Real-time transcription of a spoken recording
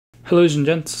Hello ladies and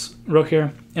gents, Ro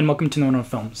here, and welcome to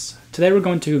NOandROfilms. Today we're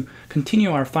going to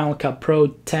continue our Final Cut Pro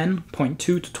 10.2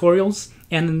 tutorials,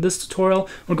 and in this tutorial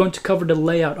we're going to cover the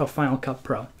layout of Final Cut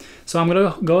Pro. So I'm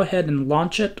going to go ahead and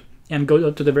launch it and go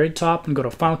up to the very top and go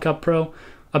to Final Cut Pro,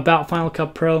 About Final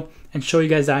Cut Pro, and show you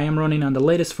guys I am running on the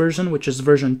latest version, which is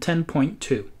version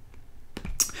 10.2.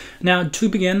 Now to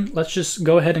begin, let's just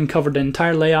go ahead and cover the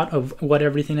entire layout of what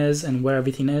everything is and where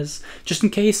everything is. Just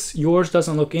in case yours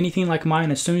doesn't look anything like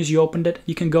mine, as soon as you opened it,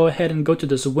 you can go ahead and go to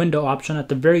this window option at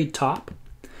the very top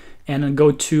and then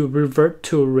go to revert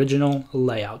to original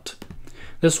layout.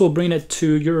 This will bring it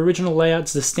to your original layout.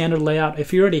 It's the standard layout.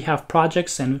 If you already have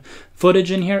projects and footage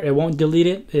in here, it won't delete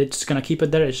it. It's going to keep it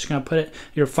there. It's just going to put it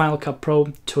your Final Cut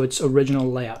Pro to its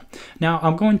original layout. Now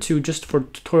I'm going to, just for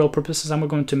tutorial purposes, I'm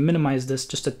going to minimize this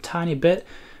just a tiny bit.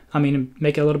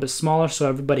 Make it a little bit smaller so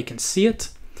everybody can see it.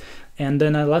 And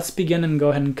then let's begin and go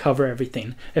ahead and cover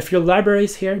everything. If your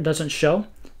libraries here doesn't show,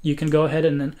 you can go ahead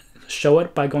and then show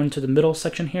it by going to the middle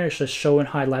section here. It says show and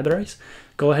hide libraries.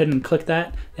 Go ahead and click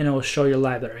that and it will show your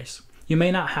libraries. You may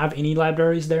not have any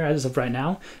libraries there as of right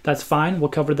now. That's fine. We'll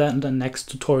cover that in the next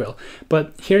tutorial.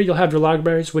 But here you'll have your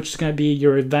libraries, which is going to be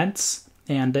your events.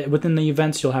 And within the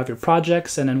events, you'll have your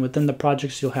projects. And then within the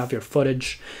projects, you'll have your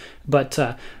footage. But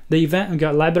the event, we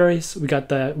got libraries. We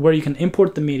got where you can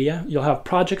import the media. You'll have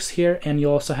projects here. And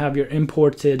you'll also have your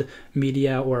imported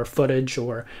media or footage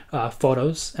or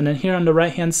photos. And then here on the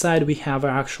right-hand side, we have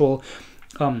our actual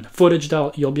footage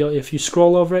that you'll be able, if you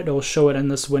scroll over it, it will show it in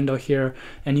this window here,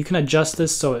 and you can adjust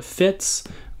this so it fits,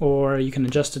 or you can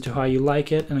adjust it to how you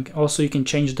like it, and also you can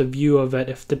change the view of it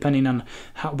if depending on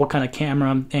what kind of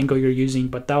camera angle you're using,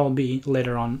 but that will be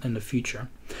later on in the future.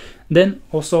 Then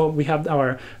also we have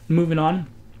our, moving on,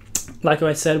 like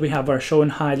I said, we have our show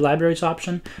and hide libraries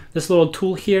option. This little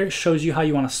tool here shows you how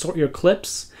you want to sort your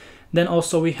clips. Then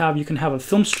also we have, you can have a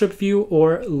film strip view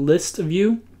or list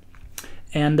view.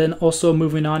 And then also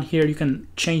moving on here, you can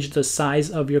change the size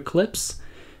of your clips.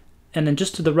 And then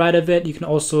just to the right of it, you can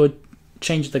also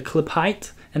change the clip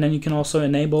height. And then you can also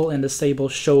enable and disable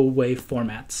show wave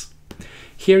formats.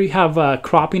 Here you have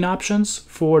cropping options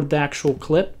for the actual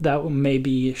clip that may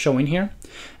be showing here.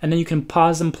 And then you can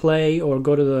pause and play or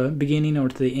go to the beginning or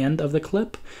to the end of the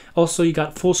clip. Also, you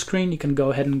got full screen. You can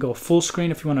go ahead and go full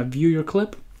screen if you want to view your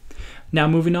clip. Now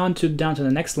moving on down to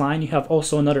the next line, you have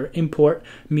also another import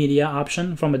media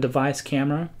option from a device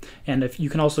camera, and if you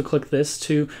can also click this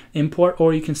to import,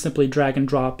 or you can simply drag and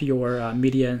drop your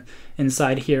media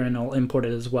inside here and it'll import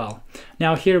it as well.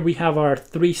 Now here we have our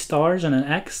 3 stars and an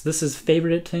X. This is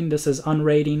favoriting, this is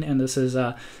unrating, and this is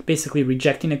basically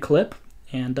rejecting a clip,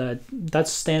 and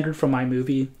that's standard for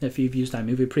iMovie if you've used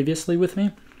iMovie previously with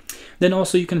me. Then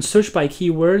also you can search by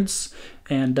keywords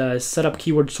and set up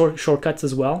keyword shortcuts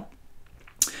as well.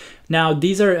 Now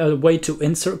these are a way to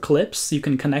insert clips. You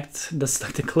can connect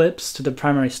the clips to the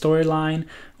primary storyline,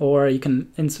 or you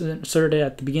can insert it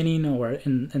at the beginning or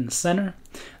in the center.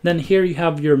 Then here you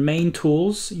have your main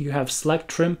tools. You have select,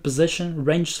 trim, position,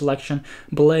 range selection,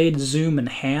 blade, zoom, and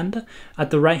hand.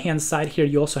 At the right hand side here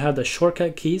you also have the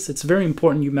shortcut keys. It's very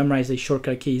important you memorize these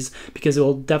shortcut keys because it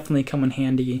will definitely come in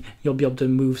handy. You'll be able to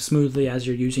move smoothly as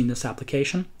you're using this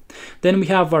application. Then we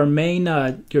have our main,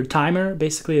 your timer.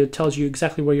 Basically, it tells you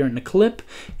exactly where you're in the clip,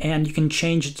 and you can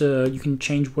change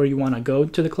where you want to go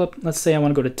to the clip. Let's say I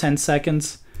want to go to 10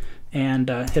 seconds and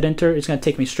hit enter. It's going to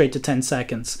take me straight to 10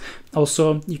 seconds.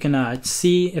 Also, you can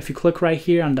see if you click right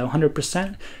here on the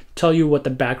 100%, tell you what the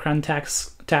background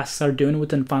tasks are doing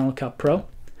within Final Cut Pro.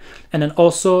 And then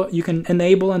also you can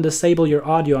enable and disable your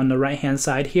audio on the right hand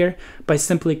side here by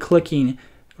simply clicking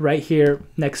right here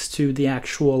next to the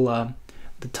actual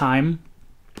the time,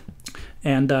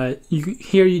 and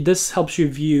this helps you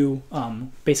view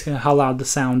basically how loud the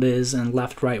sound is, and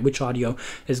left, right, which audio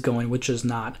is going, which is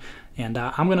not. And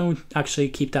I'm going to actually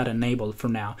keep that enabled for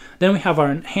now. Then we have our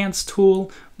enhance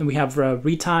tool, then we have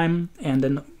retime, and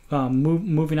then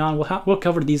moving on, we'll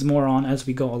cover these more on as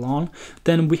we go along.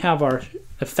 Then we have our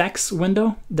effects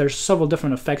window. There's several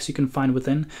different effects you can find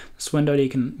within this window that you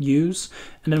can use.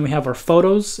 And then we have our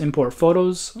photos, import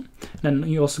photos. And then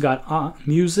you also got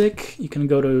music. You can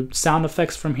go to sound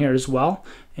effects from here as well,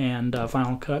 and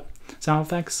Final Cut sound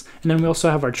effects. And then we also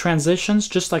have our transitions,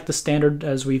 just like the standard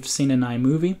as we've seen in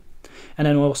iMovie. And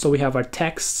then also we have our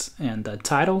texts and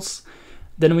titles.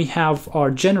 Then we have our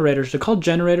generators. They're called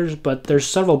generators, but there's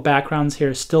several backgrounds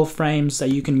here, still frames that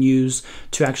you can use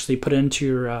to actually put into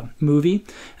your movie.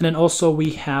 And then also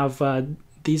we have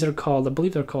these are called, I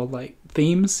believe they're called like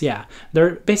themes. Yeah,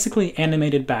 they're basically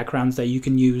animated backgrounds that you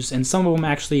can use, and some of them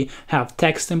actually have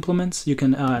text implements. You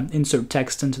can insert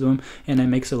text into them, and it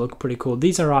makes it look pretty cool.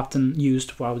 These are often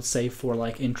used for, I would say, for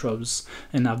like intros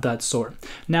and of that sort.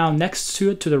 Now next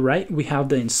to it, to the right, we have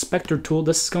the inspector tool.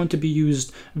 This is going to be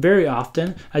used very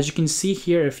often. As you can see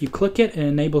here, if you click it, it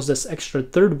enables this extra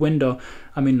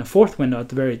the fourth window at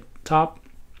the very top.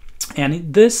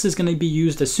 And this is going to be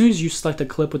used as soon as you select a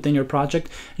clip within your project.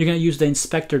 You're going to use the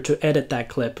inspector to edit that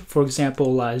clip. For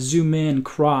example, zoom in,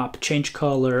 crop, change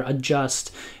color,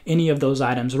 adjust, any of those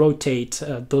items, rotate.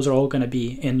 Those are all going to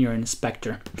be in your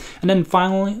inspector. And then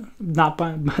finally,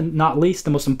 not least,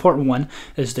 the most important one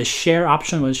is the share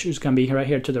option, which is going to be right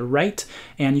here to the right.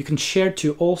 And you can share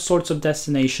to all sorts of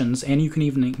destinations, and you can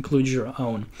even include your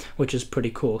own, which is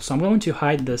pretty cool. So I'm going to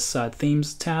hide this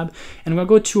themes tab, and I'm going to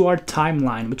go to our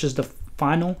timeline, which is the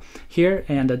final here.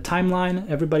 And the timeline,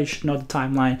 everybody should know the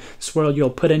timeline. This is where you'll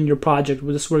put in your project.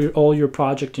 This is where all your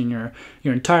project and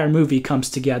your entire movie comes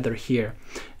together here.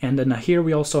 And then here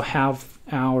we also have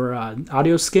our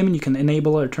audio skimming. You can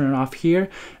enable it or turn it off here,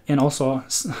 and also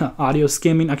audio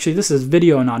skimming. Actually, this is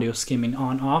video and audio skimming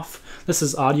on off. This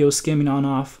is audio skimming on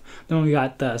off. Then we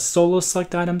got the solo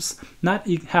select items.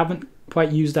 Haven't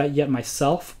quite used that yet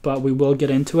myself, but we will get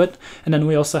into it. And then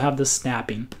we also have the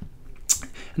snapping.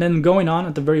 And then going on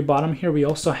at the very bottom here, we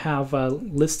also have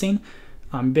listing.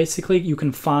 Basically, you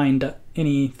can find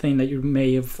anything that you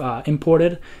may have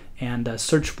imported and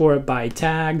search for it by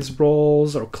tags,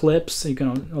 roles, or clips. You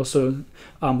can also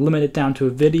limit it down to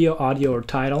a video, audio, or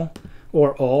title,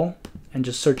 or all, and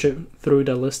just search it through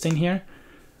the listing here.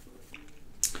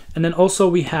 And then also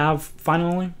we have,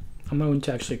 finally, I'm going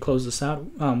to actually close this out.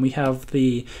 We have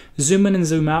the zoom in and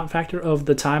zoom out factor of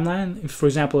the timeline. For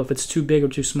example, if it's too big or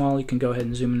too small, you can go ahead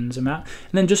and zoom in and zoom out.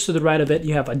 And then just to the right of it,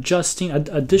 you have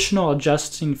additional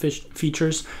adjusting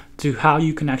features to how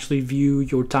you can actually view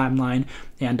your timeline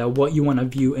and what you want to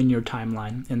view in your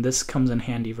timeline. And this comes in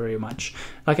handy very much.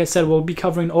 Like I said, we'll be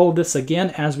covering all of this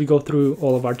again as we go through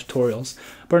all of our tutorials.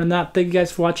 But other than that, thank you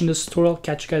guys for watching this tutorial.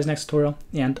 Catch you guys next tutorial,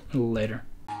 and later.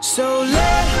 So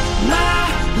let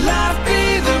my life